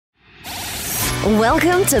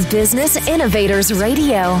Welcome to Business Innovators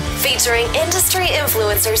Radio, featuring industry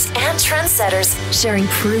influencers and trendsetters sharing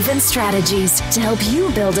proven strategies to help you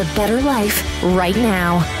build a better life right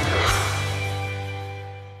now.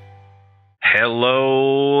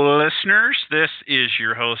 Hello, listeners. This is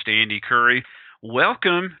your host, Andy Curry.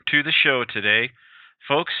 Welcome to the show today.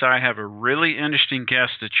 Folks, I have a really interesting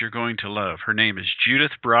guest that you're going to love. Her name is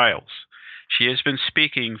Judith Briles. She has been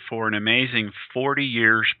speaking for an amazing 40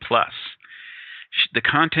 years plus. The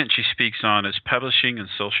content she speaks on is publishing and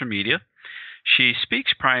social media. She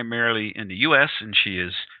speaks primarily in the U.S., and she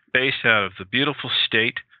is based out of the beautiful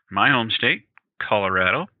state, my home state,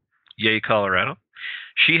 Colorado. Yay, Colorado.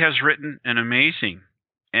 She has written an amazing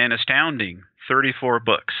and astounding 34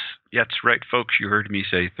 books. That's right, folks. You heard me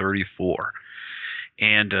say 34.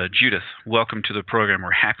 And Judith, welcome to the program.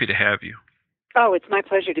 We're happy to have you. Oh, it's my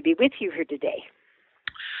pleasure to be with you here today.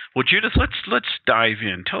 Well, Judith, let's dive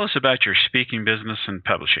in. Tell us about your speaking business and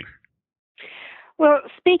publishing. Well,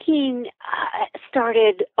 speaking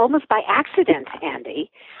started almost by accident,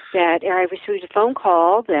 Andy. That I received a phone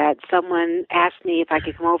call that someone asked me if I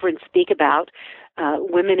could come over and speak about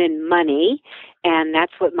women and money, and that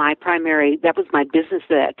was my business at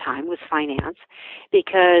that time, was finance,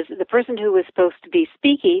 because the person who was supposed to be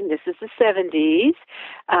speaking, this is the 70s,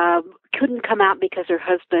 couldn't come out because her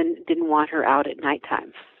husband didn't want her out at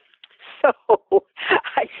nighttime. So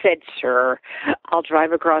I said, sure, I'll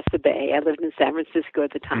drive across the bay. I lived in San Francisco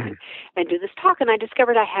at the time, and do this talk, and I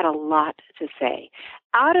discovered I had a lot to say.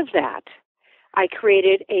 Out of that, I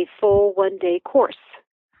created a full one-day course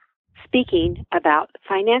speaking about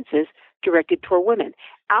finances directed toward women.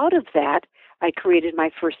 Out of that, I created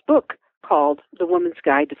my first book called The Woman's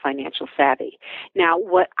Guide to Financial Savvy. Now,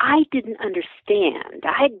 what I didn't understand,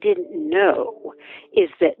 I didn't know, is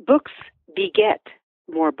that books beget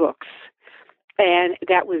more books. And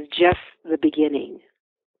that was just the beginning.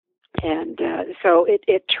 And so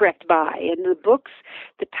it trekked by. And the books,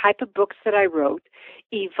 the type of books that I wrote,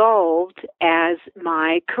 evolved as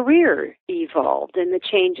my career evolved and the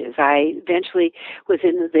changes. I eventually was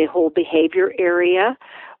in the whole behavior area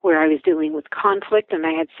where I was dealing with conflict, and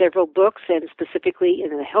I had several books, and specifically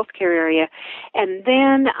in the healthcare area. And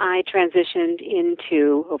then I transitioned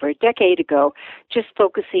into, over a decade ago, just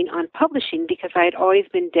focusing on publishing, because I had always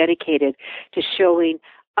been dedicated to showing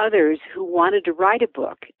others who wanted to write a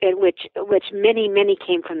book, and which many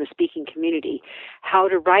came from the speaking community, how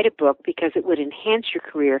to write a book because it would enhance your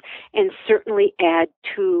career and certainly add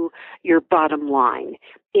to your bottom line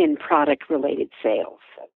in product-related sales.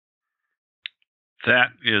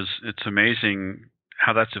 It's amazing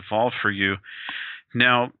how that's evolved for you.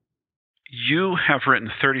 Now, you have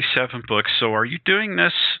written 37 books, so are you doing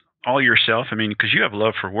this all yourself? I mean, because you have a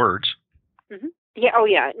love for words. Mm-hmm. Yeah. Oh,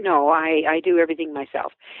 yeah. No, I do everything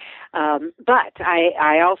myself. But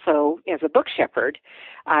I also, as a book shepherd,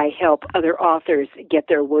 I help other authors get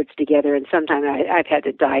their words together, and sometimes I've had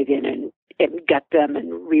to dive in and gut them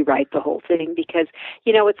and rewrite the whole thing because,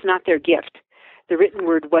 it's not their gift. The written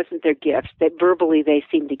word wasn't their gift. That verbally they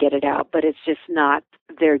seem to get it out, but it's just not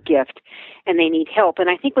their gift, and they need help. And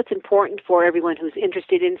I think what's important for everyone who's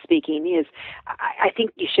interested in speaking is I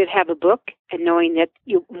think you should have a book, and knowing that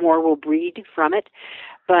more will breed from it.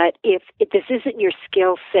 But if this isn't your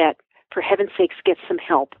skill set, for heaven's sakes, get some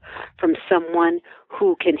help from someone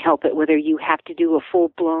who can help it, whether you have to do a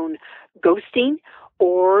full-blown ghosting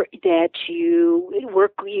or that you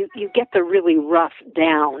get the really rough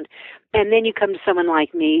down. And then you come to someone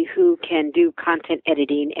like me who can do content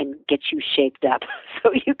editing and get you shaped up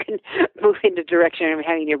so you can move in the direction of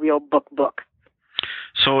having a real book.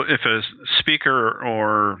 So if a speaker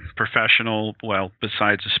or professional, well,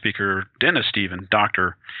 besides a speaker, dentist even,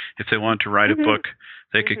 doctor, if they want to write a book,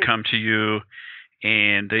 they could come to you,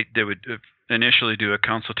 and they would initially do a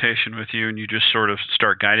consultation with you, and you just sort of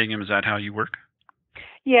start guiding them. Is that how you work?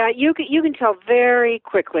 Yeah, you can tell very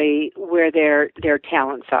quickly where their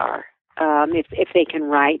talents are, if they can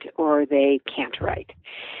write or they can't write,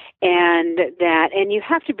 and you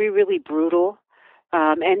have to be really brutal.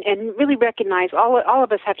 And really recognize all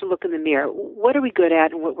of us have to look in the mirror. What are we good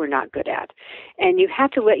at and what we're not good at? And you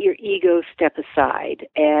have to let your ego step aside.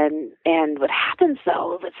 And what happens,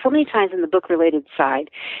 though, but so many times in the book-related side,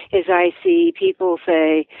 is I see people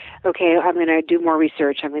say, okay, I'm going to do more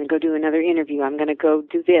research. I'm going to go do another interview. I'm going to go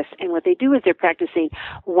do this. And what they do is they're practicing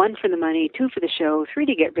 1 for the money, 2 for the show, 3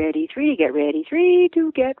 to get ready, 3 to get ready, 3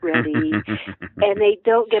 to get ready. And they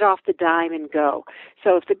don't get off the dime and go.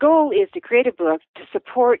 So if the goal is to create a book to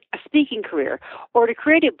support a speaking career or to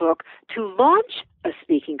create a book to launch a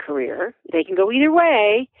speaking career, they can go either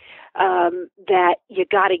way, that you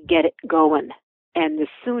got to get it going. and the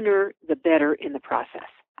sooner the better in the process.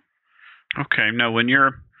 Okay. Now, when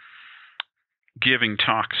you're giving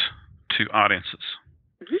talks to audiences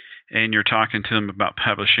and you're talking to them about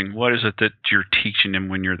publishing, what is it that you're teaching them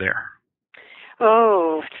when you're there?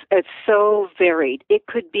 Oh, it's so varied. It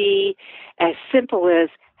could be as simple as,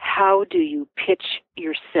 how do you pitch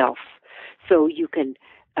yourself so you can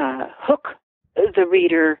hook the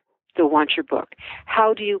reader to want your book?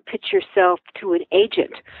 How do you pitch yourself to an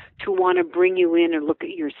agent to want to bring you in and look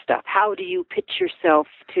at your stuff? How do you pitch yourself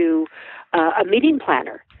to a meeting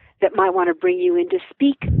planner that might want to bring you in to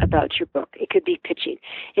speak about your book? It could be pitching.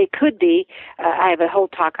 It could be, I have a whole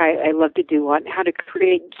talk I love to do on how to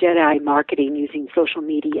create Jedi marketing using social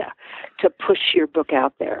media to push your book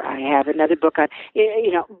out there. I have another book on,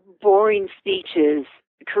 boring speeches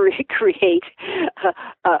create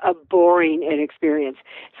a boring experience.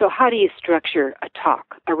 So how do you structure a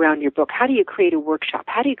talk around your book? How do you create a workshop?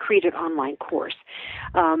 How do you create an online course?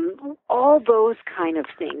 All those kind of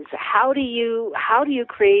things. How do you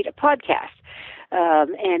create a podcast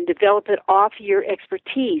and develop it off your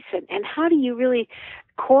expertise? And how do you really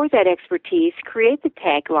core that expertise, create the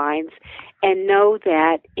taglines, and know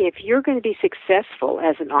that if you're going to be successful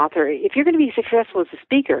as an author, if you're going to be successful as a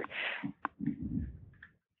speaker,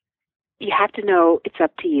 you have to know it's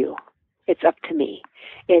up to you. It's up to me.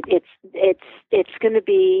 It's going to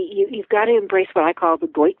be, you've got to embrace what I call the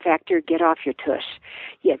goit factor, get off your tush.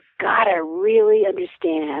 You've got to really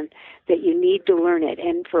understand that you need to learn it.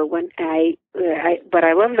 And for what I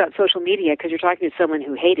love about social media, because you're talking to someone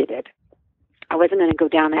who hated it, I wasn't going to go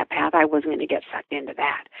down that path. I wasn't going to get sucked into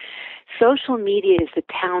that. Social media is the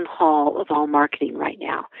town hall of all marketing right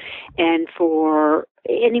now. And for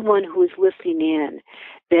anyone who is listening in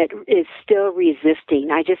that is still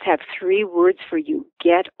resisting, I just have 3 words for you.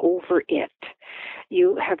 Get over it.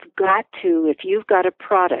 You have got to, if you've got a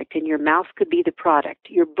product, and your mouse could be the product,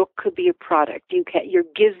 your book could be a product, your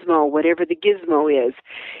gizmo, whatever the gizmo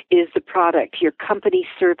is the product. Your company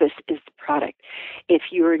service is the product. If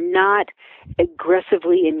you're not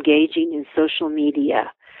aggressively engaging in social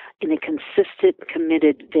media in a consistent,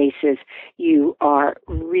 committed basis, you are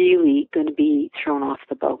really going to be thrown off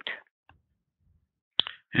the boat.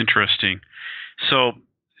 Interesting. So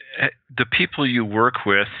the people you work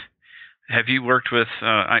with, have you worked with,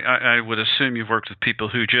 I would assume you've worked with people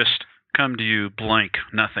who just come to you blank,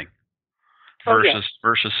 nothing,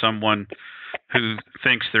 versus someone who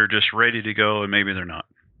thinks they're just ready to go and maybe they're not.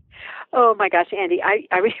 Oh my gosh, Andy, I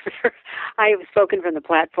remember I have spoken from the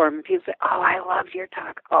platform and people say, oh, I loved your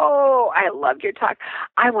talk. Oh, I loved your talk.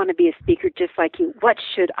 I want to be a speaker just like you. What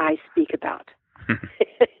should I speak about?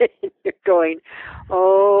 You're going,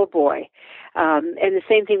 oh boy. And the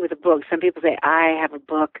same thing with a book. Some people say, I have a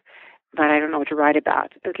book, but I don't know what to write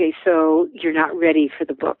about. Okay, so you're not ready for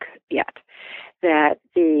the book yet. That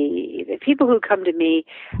the people who come to me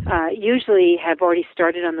usually have already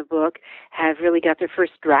started on the book, have really got their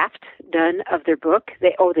first draft done of their book.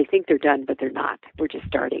 They think they're done, but they're not. We're just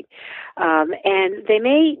starting. And they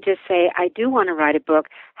may just say, I do want to write a book.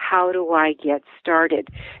 How do I get started?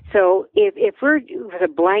 So if we're with a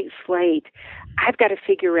blank slate, I've got to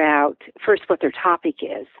figure out first what their topic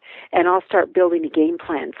is, and I'll start building a game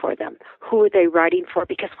plan for them. Who are they writing for?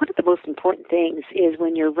 Because one of the most important things is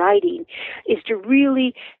when you're writing is to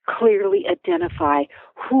really clearly identify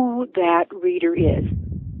who that reader is.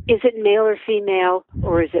 Is it male or female,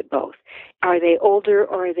 or is it both? Are they older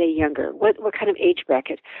or are they younger? What kind of age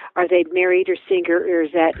bracket? Are they married or single, or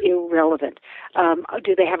is that irrelevant?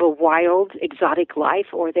 Do they have a wild, exotic life,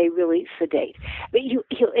 or are they really sedate? But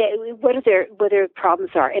what their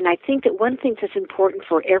problems are. And I think that one thing that's important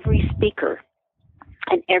for every speaker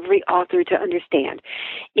and every author to understand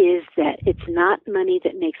is that it's not money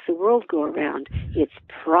that makes the world go around, it's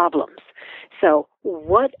problems. So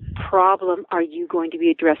what problem are you going to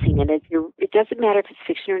be addressing? And it doesn't matter if it's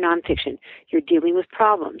fiction or nonfiction. You're dealing with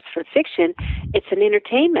problems. For fiction, it's an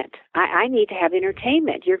entertainment. I need to have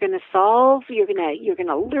entertainment. You're going to solve, you're going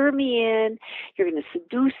to lure me in, you're going to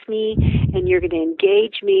seduce me, and you're going to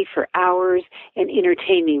engage me for hours and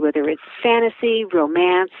entertain me, whether it's fantasy,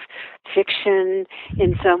 romance, fiction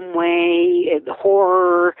in some way,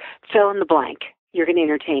 horror, fill in the blank. You're going to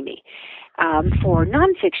entertain me. For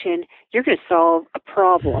nonfiction, you're going to solve a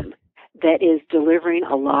problem that is delivering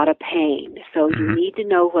a lot of pain. So you need to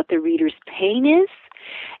know what the reader's pain is,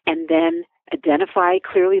 and then identify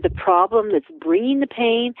clearly the problem that's bringing the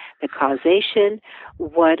pain, the causation,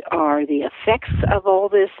 what are the effects of all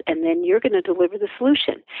this, and then you're going to deliver the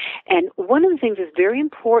solution. And one of the things that's very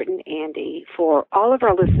important, Andy, for all of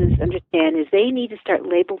our listeners to understand is they need to start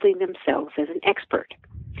labeling themselves as an expert.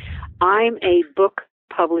 I'm a book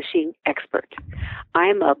publishing expert.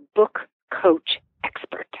 I'm a book coach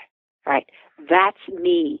expert, right? That's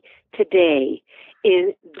me today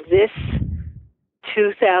in this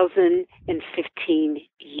 2015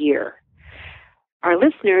 year. Our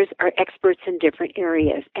listeners are experts in different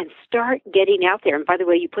areas, and start getting out there. And by the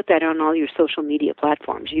way, you put that on all your social media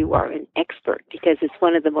platforms. You are an expert, because it's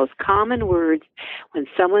one of the most common words when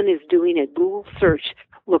someone is doing a Google search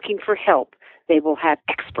looking for help. They will have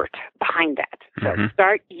expert behind that. So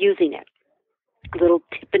start using it. Little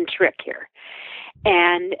tip and trick here.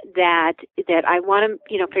 And that I want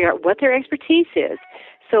to, figure out what their expertise is,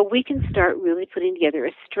 so we can start really putting together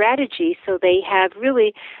a strategy so they have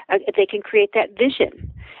really, they can create that vision.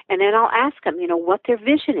 And then I'll ask them, what their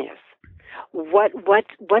vision is.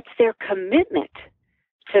 What's their commitment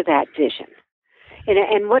to that vision?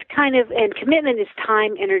 And what kind of, and commitment is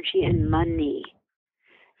time, energy, and money.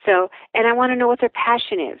 So, and I want to know what their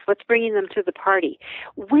passion is. What's bringing them to the party?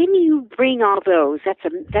 When you bring all those, that's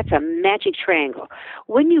a magic triangle.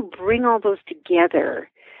 When you bring all those together,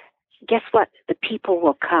 guess what? The people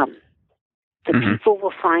will come. The people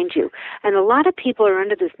will find you. And a lot of people are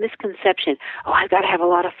under this misconception, I've got to have a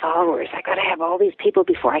lot of followers. I've got to have all these people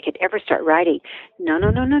before I could ever start writing. No.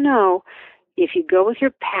 If you go with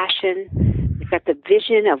your passion, you've got the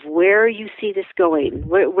vision of where you see this going.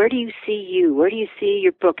 Where do you see you? Where do you see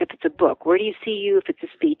your book if it's a book? Where do you see you if it's a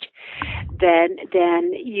speech? Then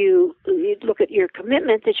you look at your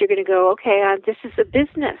commitment that you're going to go, okay, this is a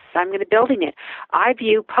business. I'm going to be building it. I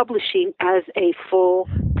view publishing as a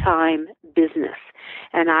full-time business.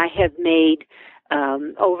 And I have made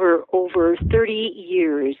over 30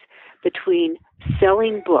 years between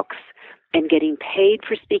selling books and getting paid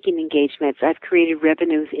for speaking engagements. I've created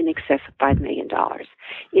revenues in excess of $5 million.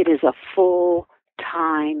 It is a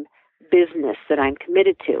full-time business that I'm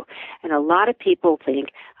committed to. And a lot of people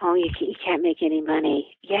think, you can't make any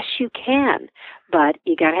money. Yes, you can, but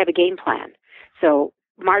you got to have a game plan. So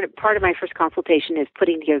part of my first consultation is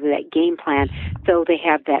putting together that game plan so they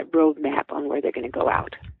have that roadmap on where they're going to go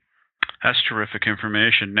out. That's terrific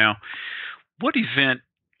information. Now, what event,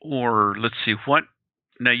 or let's see,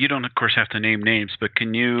 now, you don't, of course, have to name names, but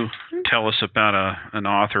can you tell us about an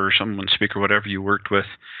author or someone, speaker, whatever you worked with,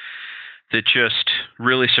 that just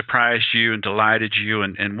really surprised you and delighted you,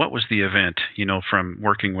 and what was the event, from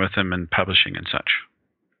working with them and publishing and such?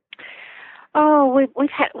 Oh,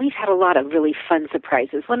 we've had a lot of really fun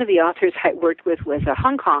surprises. One of the authors I worked with was a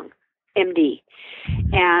Hong Kong MD,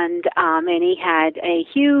 and he had a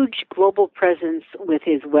huge global presence with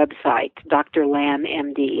his website, Dr. Lam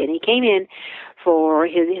MD, and he came in for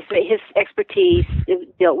his expertise.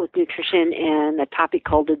 It dealt with nutrition and a topic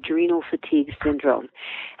called adrenal fatigue syndrome,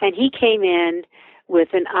 and he came in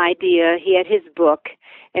with an idea. He had his book,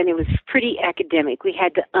 and it was pretty academic. We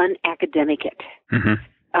had to unacademic it.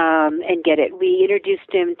 And get it. We introduced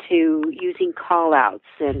him to using call-outs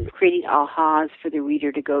and creating ahas for the reader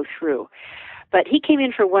to go through. But he came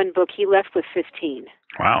in for one book. He left with 15.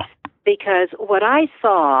 Wow. Because what I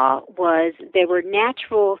saw was there were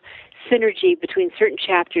natural synergy between certain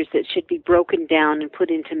chapters that should be broken down and put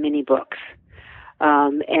into mini books.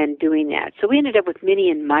 And doing that. So we ended up with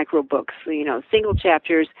mini and micro books, single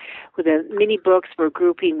chapters with the mini books we're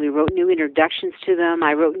grouping. We wrote new introductions to them.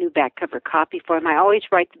 I wrote new back cover copy for them. I always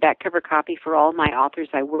write the back cover copy for all my authors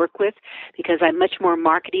I work with because I'm much more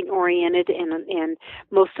marketing oriented and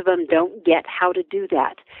most of them don't get how to do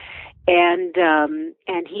that.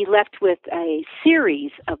 And he left with a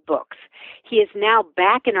series of books. He is now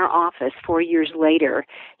back in our office 4 years later.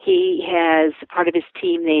 He has part of his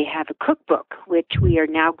team. They have a cookbook, which we are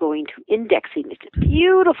now going to indexing. It's a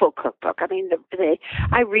beautiful cookbook. I mean,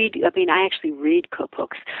 I actually read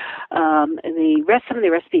cookbooks. Some of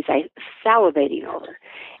the recipes I salivating over.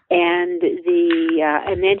 And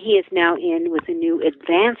then he is now in with a new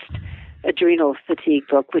advanced adrenal fatigue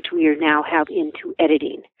book, which we are now have into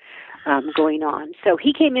editing. Going on. So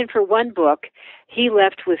he came in for one book. He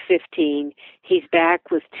left with 15. He's back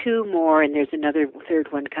with 2 more, and there's another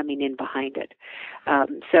third one coming in behind it.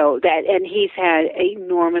 And he's had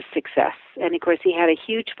enormous success. And of course, he had a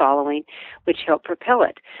huge following, which helped propel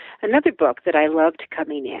it. Another book that I loved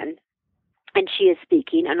coming in, and she is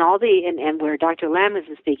speaking, and where Dr. Lam is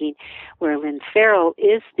speaking, where Lynn Farrell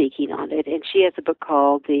is speaking on it, and she has a book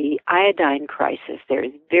called The Iodine Crisis. There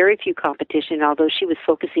is very few competition, although she was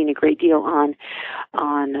focusing a great deal on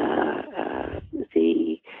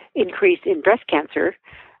the increase in breast cancer,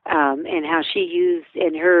 and how she used,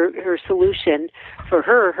 and her solution for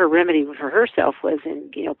her remedy for herself was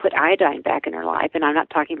put iodine back in her life, and I'm not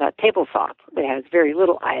talking about table salt, that has very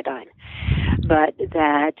little iodine.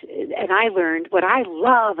 And I learned what I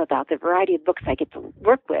love about the variety of books I get to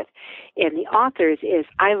work with and the authors is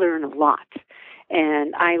I learn a lot.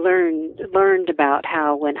 And I learned about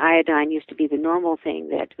how when iodine used to be the normal thing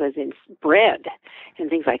that was in bread and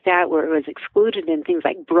things like that, where it was excluded and things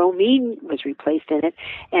like bromine was replaced in it,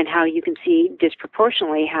 and how you can see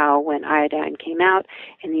disproportionately how when iodine came out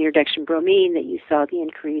and the introduction of bromine that you saw the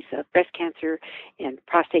increase of breast cancer and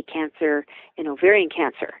prostate cancer and ovarian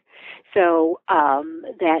cancer. So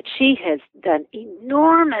that she has done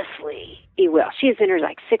enormously well. She is in her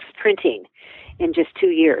like sixth printing in just 2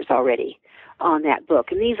 years already on that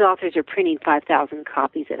book. And these authors are printing 5,000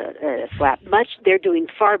 copies at a slap. They're doing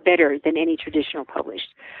far better than any traditional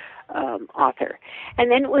published author.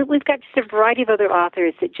 And then we've got just a variety of other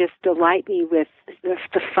authors that just delight me with the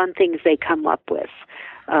fun things they come up with.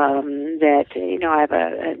 I have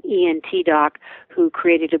an ENT doc who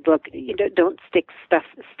created a book. Don't stick stuff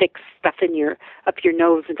up your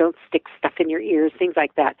nose, and don't stick stuff in your ears, things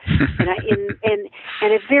like that. and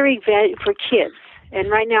it's very for kids. And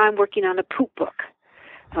right now I'm working on a poop book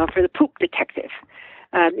for the poop detective.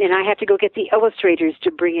 And I have to go get the illustrators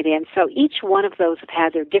to bring it in. So each one of those have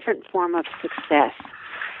had their different form of success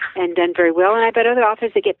and done very well. And I bet other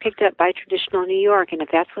authors that get picked up by traditional New York. And if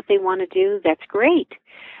that's what they want to do, that's great.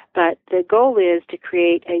 But the goal is to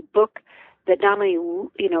create a book that not only,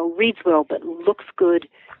 reads well, but looks good,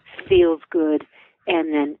 feels good,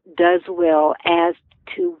 and then does well as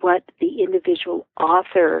to what the individual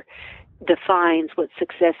author defines what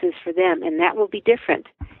success is for them. And that will be different,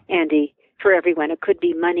 Andy, for everyone. It could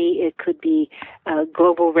be money. It could be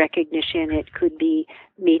global recognition. It could be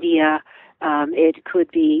media. It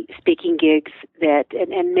could be speaking gigs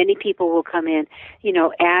and many people will come in,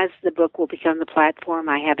 as the book will become the platform.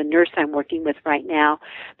 I have a nurse I'm working with right now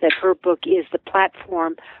that her book is the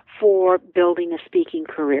platform for building a speaking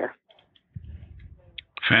career.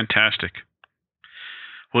 Fantastic.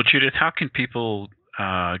 Well, Judith, how can people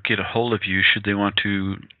get a hold of you should they want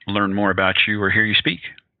to learn more about you or hear you speak?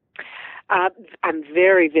 I'm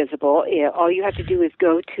very visible. All you have to do is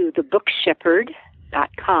go to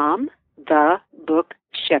thebookshepherd.com, The Book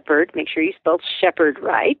Shepherd. Make sure you spelled shepherd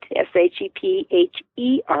right,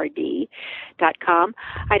 SHEPHERD.com.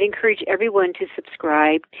 I'd encourage everyone to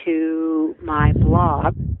subscribe to my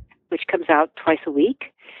blog, which comes out twice a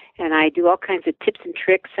week. And I do all kinds of tips and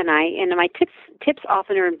tricks, and my tips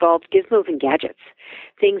often are involved gizmos and gadgets,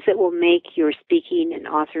 things that will make your speaking and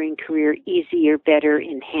authoring career easier, better,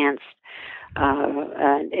 enhanced,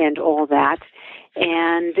 and all that.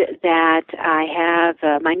 And that I have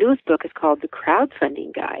my newest book is called The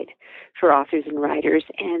Crowdfunding Guide for Authors and Writers,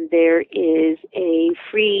 and there is a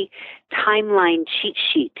free timeline cheat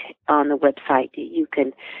sheet on the website that you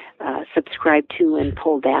can subscribe to and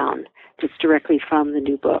pull down just directly from the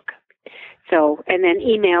new book. So, and then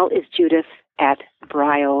email is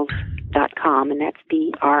judith@briles.com, and that's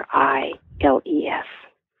BRILES.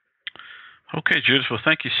 Okay, Judith, well,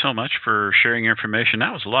 thank you so much for sharing your information.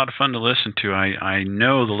 That was a lot of fun to listen to. I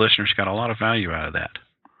know the listeners got a lot of value out of that.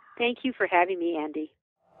 Thank you for having me, Andy.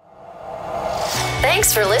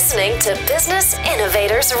 Thanks for listening to Business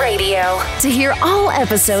Innovators Radio. To hear all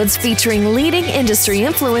episodes featuring leading industry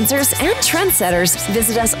influencers and trendsetters,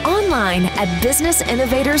 visit us online at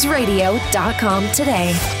businessinnovatorsradio.com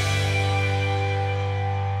today.